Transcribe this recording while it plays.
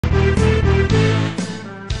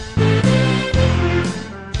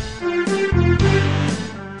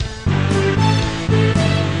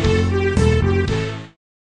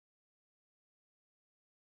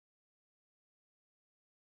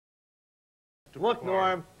Look,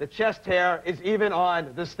 Norm, the chest hair is even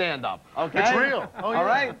on the stand-up. Okay? It's real. Oh, yeah. All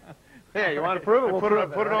right? Here, you want to prove it? We'll put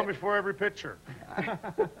prove it on before every picture. I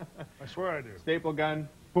swear I do. Staple gun,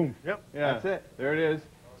 boom. Yep. Yeah, that's it. There it is.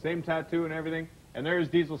 Same tattoo and everything. And there's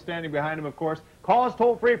Diesel standing behind him, of course. Call us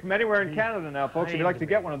toll-free from anywhere in Canada now, folks, if you'd like to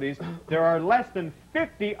get one of these. There are less than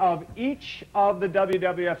 50 of each of the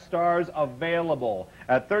WWF stars available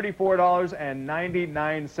at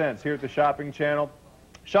 $34.99 here at the Shopping Channel.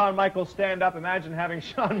 Shawn Michaels, stand up. Imagine having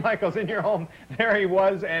Shawn Michaels in your home. There he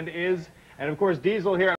was and is. And, of course, Diesel here.